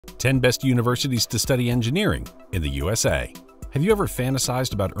10 Best Universities to Study Engineering in the USA. Have you ever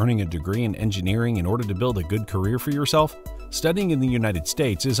fantasized about earning a degree in engineering in order to build a good career for yourself? Studying in the United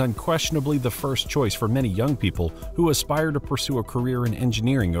States is unquestionably the first choice for many young people who aspire to pursue a career in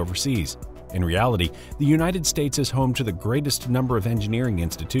engineering overseas. In reality, the United States is home to the greatest number of engineering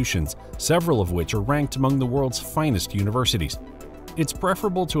institutions, several of which are ranked among the world's finest universities. It's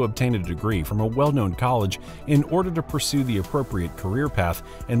preferable to obtain a degree from a well-known college in order to pursue the appropriate career path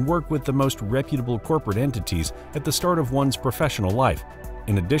and work with the most reputable corporate entities at the start of one's professional life.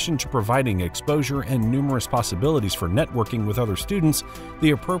 In addition to providing exposure and numerous possibilities for networking with other students,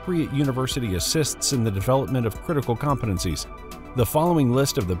 the appropriate university assists in the development of critical competencies. The following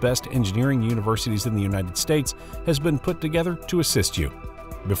list of the best engineering universities in the United States has been put together to assist you.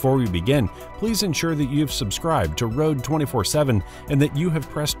 Before we begin, please ensure that you've subscribed to Road 24/7 and that you have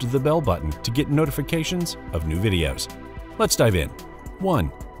pressed the bell button to get notifications of new videos. Let's dive in.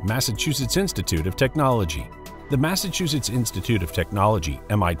 1. Massachusetts Institute of Technology. The Massachusetts Institute of Technology,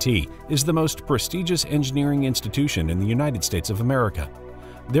 MIT, is the most prestigious engineering institution in the United States of America.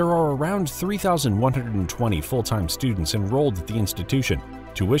 There are around 3,120 full-time students enrolled at the institution.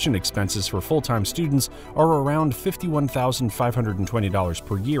 Tuition expenses for full-time students are around $51,520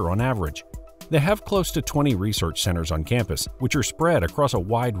 per year on average. They have close to 20 research centers on campus, which are spread across a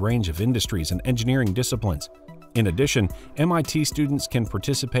wide range of industries and engineering disciplines. In addition, MIT students can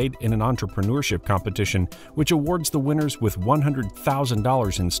participate in an entrepreneurship competition, which awards the winners with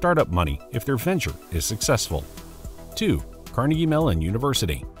 $100,000 in startup money if their venture is successful. 2. Carnegie Mellon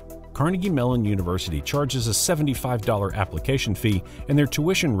University. Carnegie Mellon University charges a $75 application fee, and their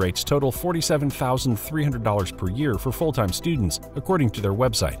tuition rates total $47,300 per year for full-time students, according to their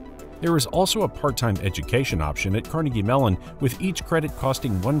website. There is also a part-time education option at Carnegie Mellon, with each credit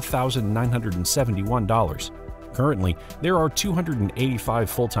costing $1,971. Currently, there are 285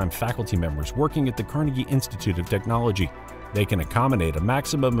 full-time faculty members working at the Carnegie Institute of Technology. They can accommodate a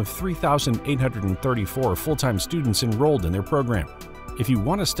maximum of 3,834 full-time students enrolled in their program. If you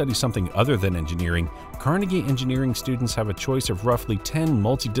want to study something other than engineering, Carnegie engineering students have a choice of roughly 10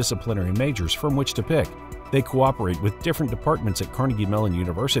 multidisciplinary majors from which to pick. They cooperate with different departments at Carnegie Mellon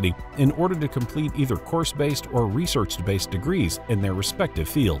University in order to complete either course-based or research-based degrees in their respective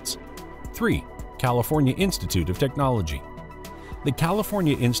fields. 3. California Institute of Technology. The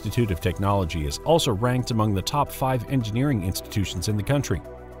California Institute of Technology is also ranked among the top 5 engineering institutions in the country.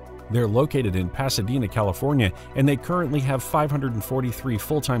 They're located in Pasadena, California, and they currently have 543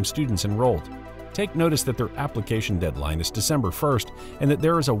 full-time students enrolled. Take notice that their application deadline is December 1st and that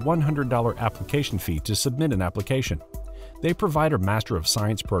there is a $100 application fee to submit an application. They provide a Master of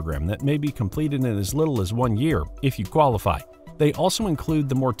Science program that may be completed in as little as 1 year if you qualify. They also include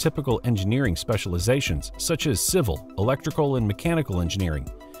the more typical engineering specializations, such as civil, electrical, and mechanical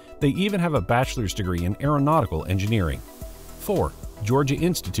engineering. They even have a bachelor's degree in aeronautical engineering. 4. Georgia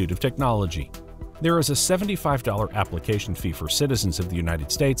Institute of Technology. There is a $75 application fee for citizens of the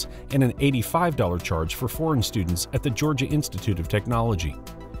United States and an $85 charge for foreign students at the Georgia Institute of Technology.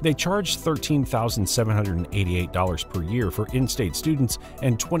 They charge $13,788 per year for in-state students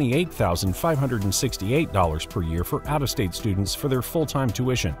and $28,568 per year for out-of-state students for their full-time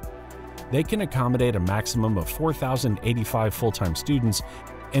tuition. They can accommodate a maximum of 4,085 full-time students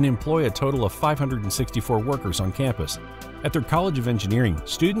and employ a total of 564 workers on campus. At their College of Engineering,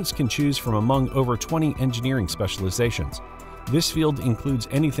 students can choose from among over 20 engineering specializations. This field includes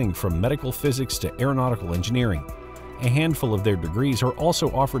anything from medical physics to aeronautical engineering. A handful of their degrees are also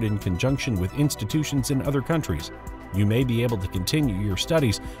offered in conjunction with institutions in other countries. You may be able to continue your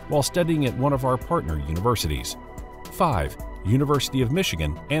studies while studying at one of our partner universities. 5. University of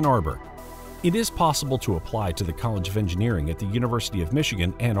Michigan, Ann Arbor. It is possible to apply to the College of Engineering at the University of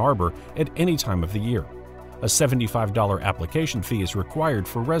Michigan, Ann Arbor at any time of the year. A $75 application fee is required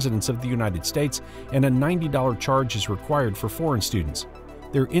for residents of the United States, and a $90 charge is required for foreign students.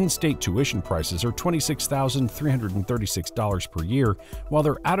 Their in-state tuition prices are $26,336 per year, while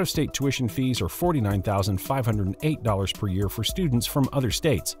their out-of-state tuition fees are $49,508 per year for students from other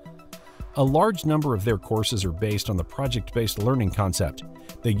states. A large number of their courses are based on the project-based learning concept.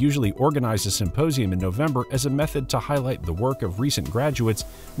 They usually organize a symposium in November as a method to highlight the work of recent graduates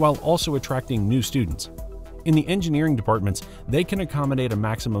while also attracting new students. In the engineering departments, they can accommodate a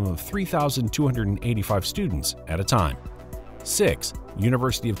maximum of 3,285 students at a time. 6.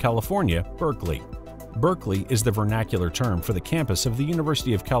 University of California, Berkeley. Berkeley is the vernacular term for the campus of the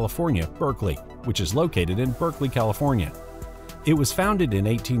University of California, Berkeley, which is located in Berkeley, California. It was founded in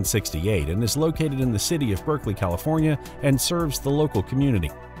 1868 and is located in the city of Berkeley, California, and serves the local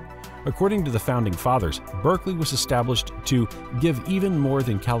community. According to the Founding Fathers, Berkeley was established to give even more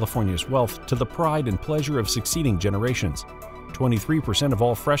than California's wealth to the pride and pleasure of succeeding generations. 23% of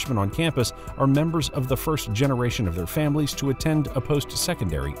all freshmen on campus are members of the first generation of their families to attend a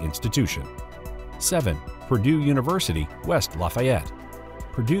post-secondary institution. 7. Purdue University, West Lafayette.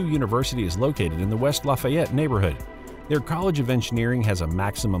 Purdue University is located in the West Lafayette neighborhood. Their College of Engineering has a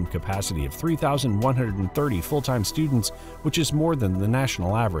maximum capacity of 3,130 full-time students, which is more than the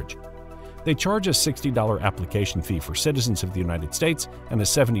national average. They charge a $60 application fee for citizens of the United States and a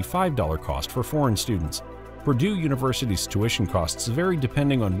 $75 cost for foreign students. Purdue University's tuition costs vary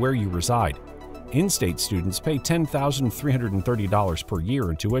depending on where you reside. In-state students pay $10,330 per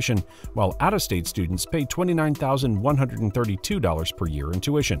year in tuition, while out-of-state students pay $29,132 per year in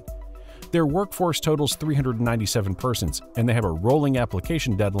tuition. Their workforce totals 397 persons, and they have a rolling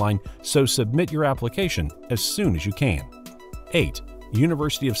application deadline, so submit your application as soon as you can. 8.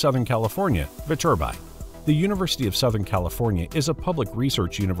 University of Southern California, VITERBI. The University of Southern California is a public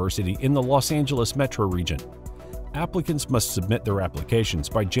research university in the Los Angeles metro region. Applicants must submit their applications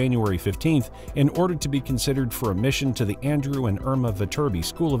by January 15th in order to be considered for admission to the Andrew and Irma Viterbi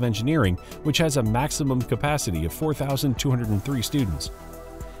School of Engineering, which has a maximum capacity of 4,203 students.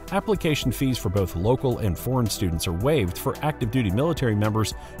 Application fees for both local and foreign students are waived for active duty military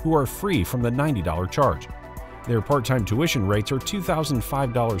members who are free from the $90 charge. Their part-time tuition rates are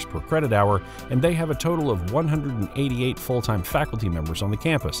 $2,005 per credit hour, and they have a total of 188 full-time faculty members on the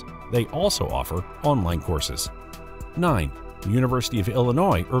campus. They also offer online courses. 9. University of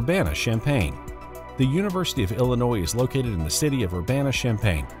Illinois, Urbana-Champaign. The University of Illinois is located in the city of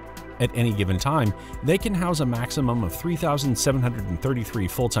Urbana-Champaign. At any given time, they can house a maximum of 3,733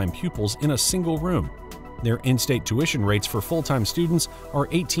 full-time pupils in a single room. Their in-state tuition rates for full-time students are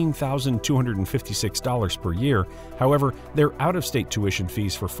 $18,256 per year. However, their out-of-state tuition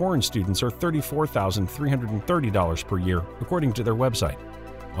fees for foreign students are $34,330 per year, according to their website.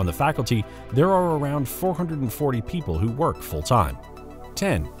 On the faculty, there are around 440 people who work full-time.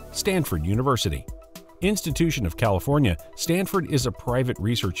 10. Stanford University. Institution of California, Stanford is a private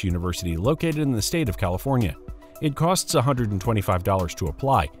research university located in the state of California. It costs $125 to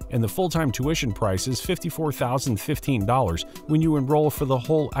apply, and the full-time tuition price is $54,015 when you enroll for the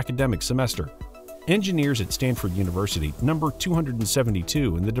whole academic semester. Engineers at Stanford University number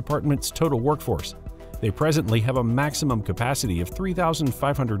 272 in the department's total workforce. They presently have a maximum capacity of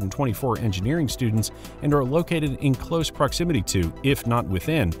 3,524 engineering students and are located in close proximity to, if not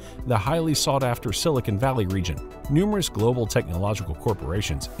within, the highly sought-after Silicon Valley region. Numerous global technological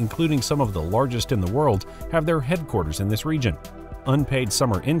corporations, including some of the largest in the world, have their headquarters in this region. Unpaid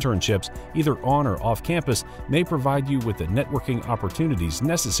summer internships, either on or off campus, may provide you with the networking opportunities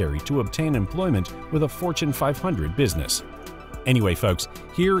necessary to obtain employment with a Fortune 500 business. Anyway, folks,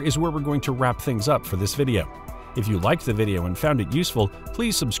 here is where we're going to wrap things up for this video. If you liked the video and found it useful,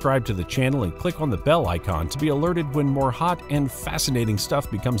 please subscribe to the channel and click on the bell icon to be alerted when more hot and fascinating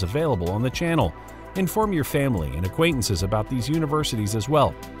stuff becomes available on the channel. Inform your family and acquaintances about these universities as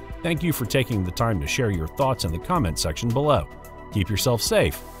well. Thank you for taking the time to share your thoughts in the comment section below. Keep yourself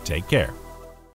safe. Take care.